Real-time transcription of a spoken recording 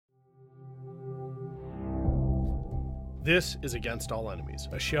This is Against All Enemies,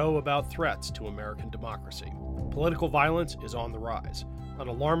 a show about threats to American democracy. Political violence is on the rise. An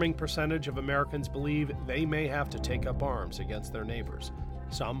alarming percentage of Americans believe they may have to take up arms against their neighbors.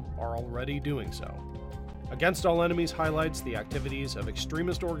 Some are already doing so. Against All Enemies highlights the activities of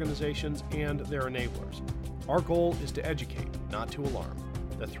extremist organizations and their enablers. Our goal is to educate, not to alarm.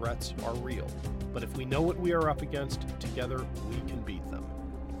 The threats are real, but if we know what we are up against, together we can beat them.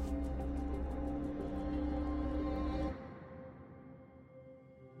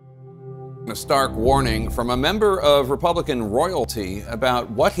 A stark warning from a member of Republican royalty about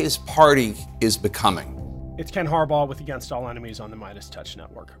what his party is becoming. It's Ken Harbaugh with Against All Enemies on the Midas Touch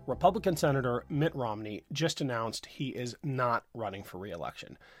Network. Republican Senator Mitt Romney just announced he is not running for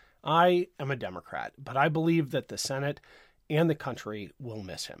re-election. I am a Democrat, but I believe that the Senate and the country will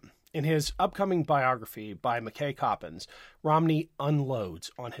miss him. In his upcoming biography by McKay Coppins, Romney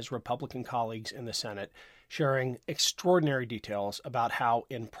unloads on his Republican colleagues in the Senate, sharing extraordinary details about how,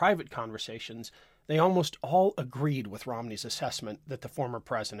 in private conversations, they almost all agreed with Romney's assessment that the former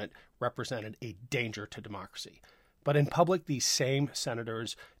president represented a danger to democracy. But in public, these same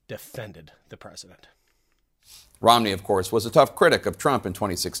senators defended the president. Romney, of course, was a tough critic of Trump in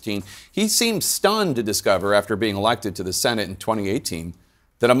 2016. He seemed stunned to discover, after being elected to the Senate in 2018,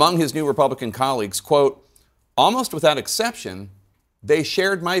 that among his new Republican colleagues, quote, almost without exception, they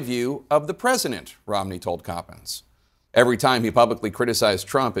shared my view of the president, Romney told Coppins. Every time he publicly criticized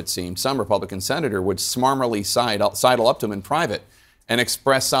Trump, it seemed, some Republican senator would smarmily sidle up to him in private and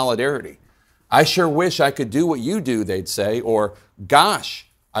express solidarity. I sure wish I could do what you do, they'd say, or, gosh,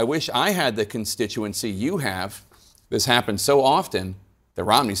 I wish I had the constituency you have. This happened so often that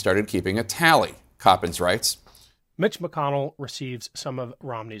Romney started keeping a tally, Coppins writes. Mitch McConnell receives some of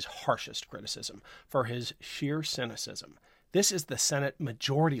Romney's harshest criticism for his sheer cynicism. This is the Senate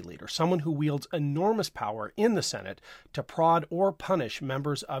Majority Leader, someone who wields enormous power in the Senate to prod or punish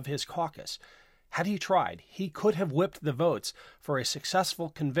members of his caucus. Had he tried, he could have whipped the votes for a successful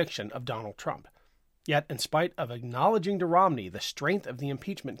conviction of Donald Trump. Yet, in spite of acknowledging to Romney the strength of the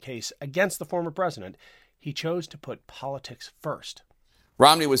impeachment case against the former president, he chose to put politics first.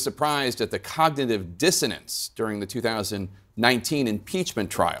 Romney was surprised at the cognitive dissonance during the 2019 impeachment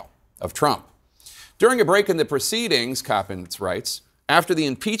trial of Trump. During a break in the proceedings, Coppins writes, after the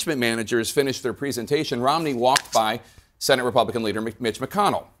impeachment managers finished their presentation, Romney walked by Senate Republican leader Mitch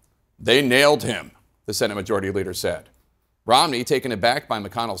McConnell. They nailed him, the Senate Majority Leader said. Romney, taken aback by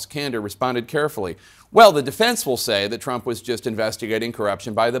McConnell's candor, responded carefully. Well, the defense will say that Trump was just investigating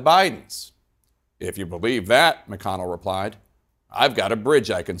corruption by the Bidens. If you believe that, McConnell replied, I've got a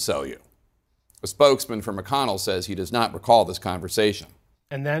bridge I can sell you. A spokesman for McConnell says he does not recall this conversation.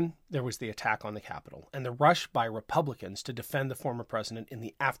 And then there was the attack on the Capitol and the rush by Republicans to defend the former president in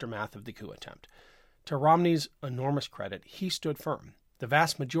the aftermath of the coup attempt. To Romney's enormous credit, he stood firm. The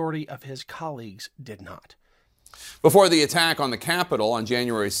vast majority of his colleagues did not. Before the attack on the Capitol on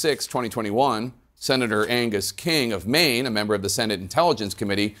January 6, 2021, Senator Angus King of Maine, a member of the Senate Intelligence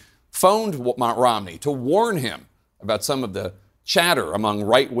Committee, phoned Romney to warn him about some of the chatter among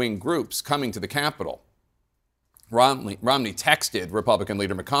right-wing groups coming to the Capitol. Romney texted Republican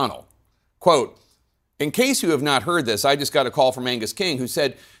leader McConnell, quote, in case you have not heard this, I just got a call from Angus King who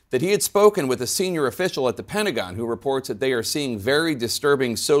said that he had spoken with a senior official at the Pentagon who reports that they are seeing very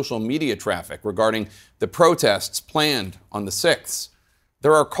disturbing social media traffic regarding the protests planned on the 6th.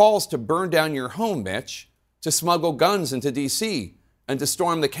 There are calls to burn down your home, Mitch, to smuggle guns into D.C., and to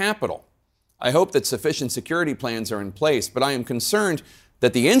storm the Capitol. I hope that sufficient security plans are in place, but I am concerned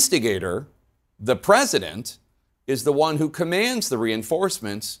that the instigator, the president, is the one who commands the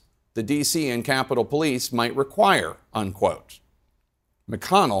reinforcements the D.C. and Capitol Police might require, unquote.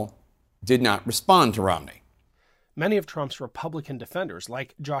 McConnell did not respond to Romney. Many of Trump's Republican defenders,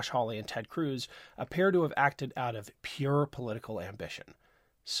 like Josh Hawley and Ted Cruz, appear to have acted out of pure political ambition.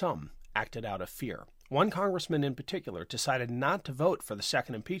 Some acted out of fear. One congressman in particular decided not to vote for the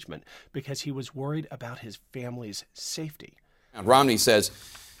second impeachment because he was worried about his family's safety. Romney says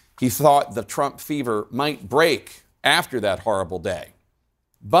he thought the Trump fever might break after that horrible day.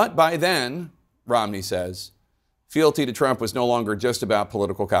 But by then, Romney says, fealty to Trump was no longer just about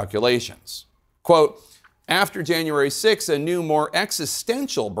political calculations. Quote, after January 6, a new, more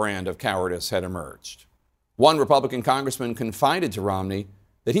existential brand of cowardice had emerged. One Republican congressman confided to Romney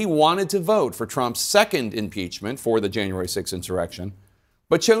that he wanted to vote for Trump's second impeachment for the January 6 insurrection,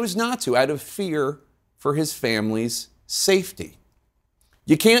 but chose not to out of fear for his family's safety.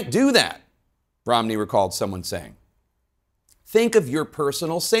 You can't do that, Romney recalled someone saying. Think of your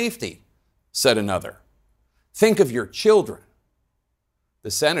personal safety, said another. Think of your children.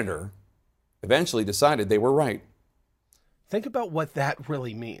 The senator eventually decided they were right. Think about what that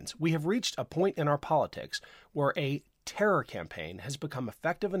really means. We have reached a point in our politics where a terror campaign has become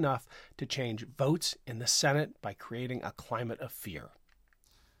effective enough to change votes in the Senate by creating a climate of fear.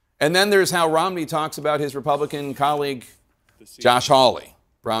 And then there's how Romney talks about his Republican colleague, Josh Hawley.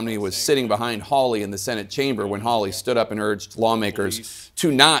 Romney was sitting behind Hawley in the Senate chamber when Hawley stood up and urged lawmakers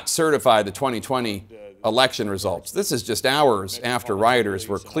to not certify the 2020 election results. This is just hours after rioters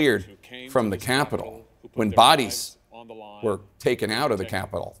were cleared from the Capitol, when bodies were taken out of the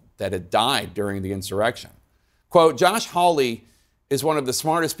Capitol that had died during the insurrection. Quote, Josh Hawley is one of the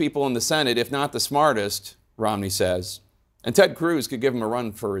smartest people in the Senate, if not the smartest, Romney says, and Ted Cruz could give him a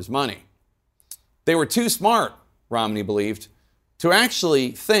run for his money. They were too smart, Romney believed, to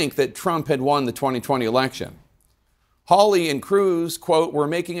actually think that Trump had won the 2020 election. Hawley and Cruz, quote, were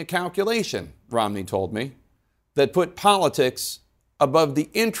making a calculation, Romney told me, that put politics above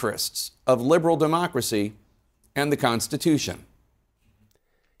the interests of liberal democracy and the Constitution.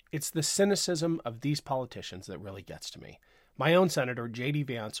 It's the cynicism of these politicians that really gets to me. My own Senator, J.D.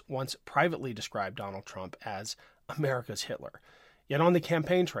 Vance, once privately described Donald Trump as America's Hitler. Yet on the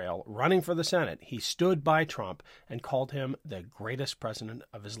campaign trail, running for the Senate, he stood by Trump and called him the greatest president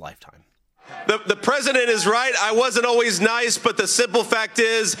of his lifetime. The president is right. I wasn't always nice, but the simple fact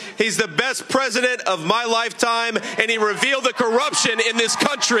is he's the best president of my lifetime, and he revealed the corruption in this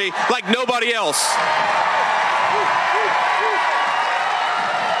country like nobody else.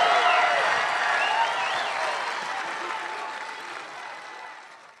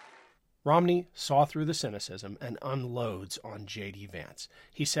 Romney saw through the cynicism and unloads on J.D. Vance.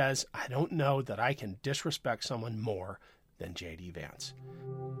 He says, I don't know that I can disrespect someone more than J.D. Vance.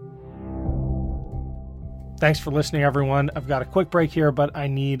 Thanks for listening, everyone. I've got a quick break here, but I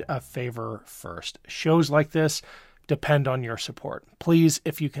need a favor first. Shows like this depend on your support. Please,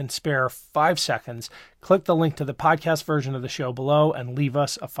 if you can spare 5 seconds, click the link to the podcast version of the show below and leave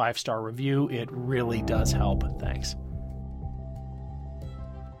us a 5-star review. It really does help. Thanks.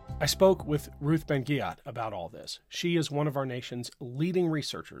 I spoke with Ruth Ben-Ghiat about all this. She is one of our nation's leading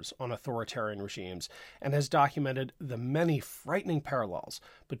researchers on authoritarian regimes and has documented the many frightening parallels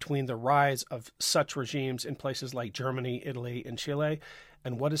between the rise of such regimes in places like Germany, Italy, and Chile,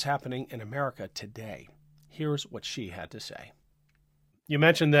 and what is happening in America today. Here's what she had to say. You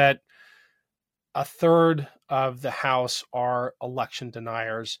mentioned that a third of the House are election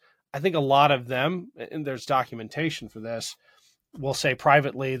deniers. I think a lot of them, and there's documentation for this, will say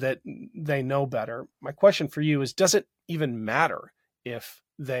privately that they know better. My question for you is, does it even matter if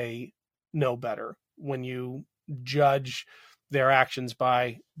they know better when you judge their actions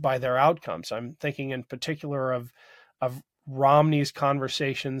by their outcomes? I'm thinking in particular of Romney's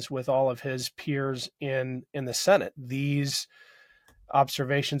conversations with all of his peers in the Senate. These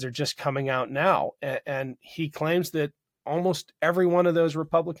observations are just coming out now. And he claims that almost every one of those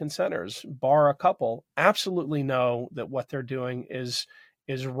Republican senators, bar a couple, absolutely know that what they're doing is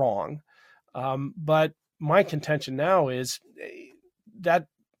wrong. But my contention now is that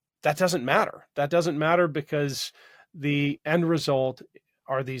doesn't matter. That doesn't matter because the end result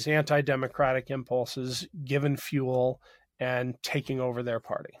are these anti-democratic impulses given fuel and taking over their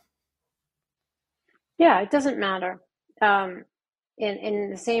party. Yeah, it doesn't matter. In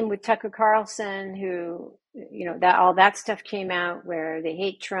the same with Tucker Carlson, who, that all that stuff came out where they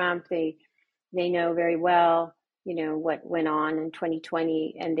hate Trump. They know very well, what went on in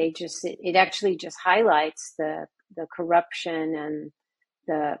 2020, and it actually just highlights the corruption and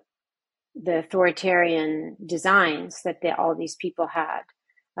the authoritarian designs that all these people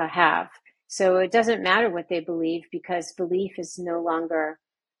have. So it doesn't matter what they believe, because belief is no longer,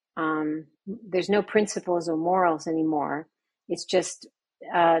 there's no principles or morals anymore. It's just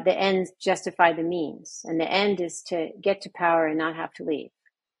the ends justify the means. And the end is to get to power and not have to leave.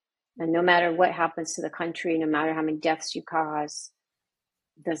 And no matter what happens to the country, no matter how many deaths you cause,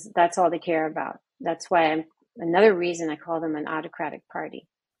 that's all they care about. That's why another reason I call them an autocratic party.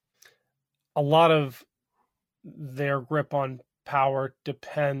 A lot of their grip on power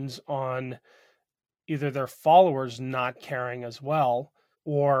depends on either their followers not caring as well,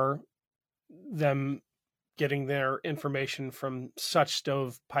 or them getting their information from such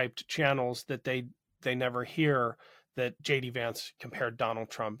stovepiped channels that they never hear that J.D. Vance compared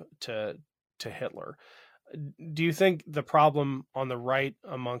Donald Trump to Hitler. Do you think the problem on the right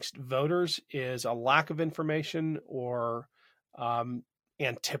amongst voters is a lack of information or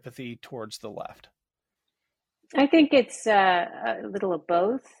antipathy towards the left? I think it's a little of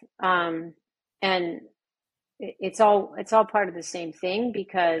both, and it's all part of the same thing,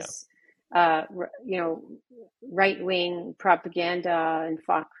 because right-wing propaganda and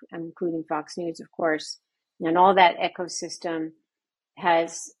including Fox News, of course, And all that ecosystem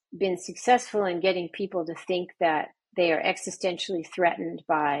has been successful in getting people to think that they are existentially threatened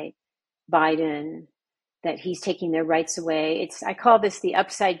by Biden, that he's taking their rights away. I call this the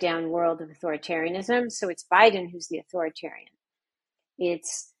upside down world of authoritarianism. So it's Biden who's the authoritarian.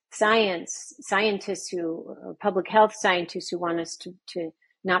 It's scientists who, public health scientists who want us to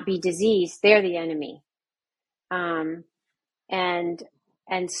not be diseased, they're the enemy. And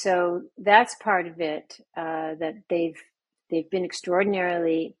so that's part of it, that they've been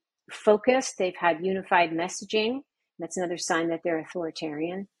extraordinarily focused. They've had unified messaging. That's another sign that they're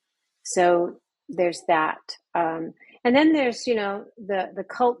authoritarian. So there's that. And then there's, the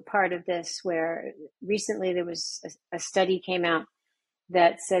cult part of this, where recently there was a study came out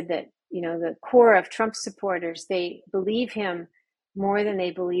that said that, the core of Trump supporters, they believe him more than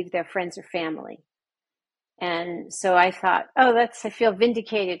they believe their friends or family. And so I thought, I feel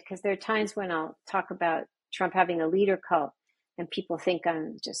vindicated, because there are times when I'll talk about Trump having a leader cult and people think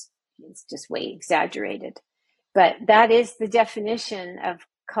it's just way exaggerated. But that is the definition of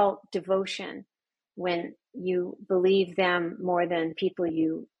cult devotion, when you believe them more than people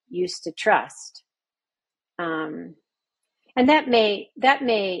you used to trust. And that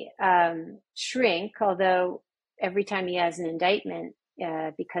may shrink, although every time he has an indictment,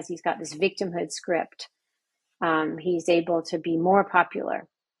 because he's got this victimhood script, he's able to be more popular.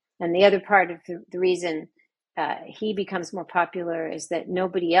 And the other part of the reason he becomes more popular is that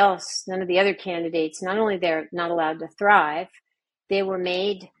none of the other candidates, not only they're not allowed to thrive, they were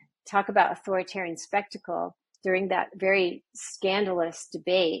made, talk about authoritarian spectacle, during that very scandalous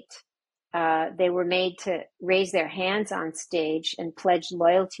debate. They were made to raise their hands on stage and pledge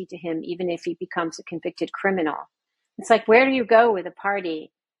loyalty to him, even if he becomes a convicted criminal. It's like, where do you go with a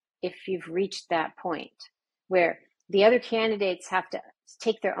party if you've reached that point, where the other candidates have to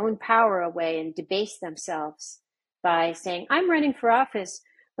take their own power away and debase themselves by saying, I'm running for office,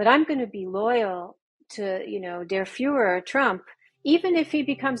 but I'm going to be loyal to, der Führer, Trump, even if he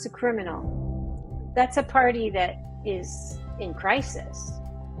becomes a criminal. That's a party that is in crisis.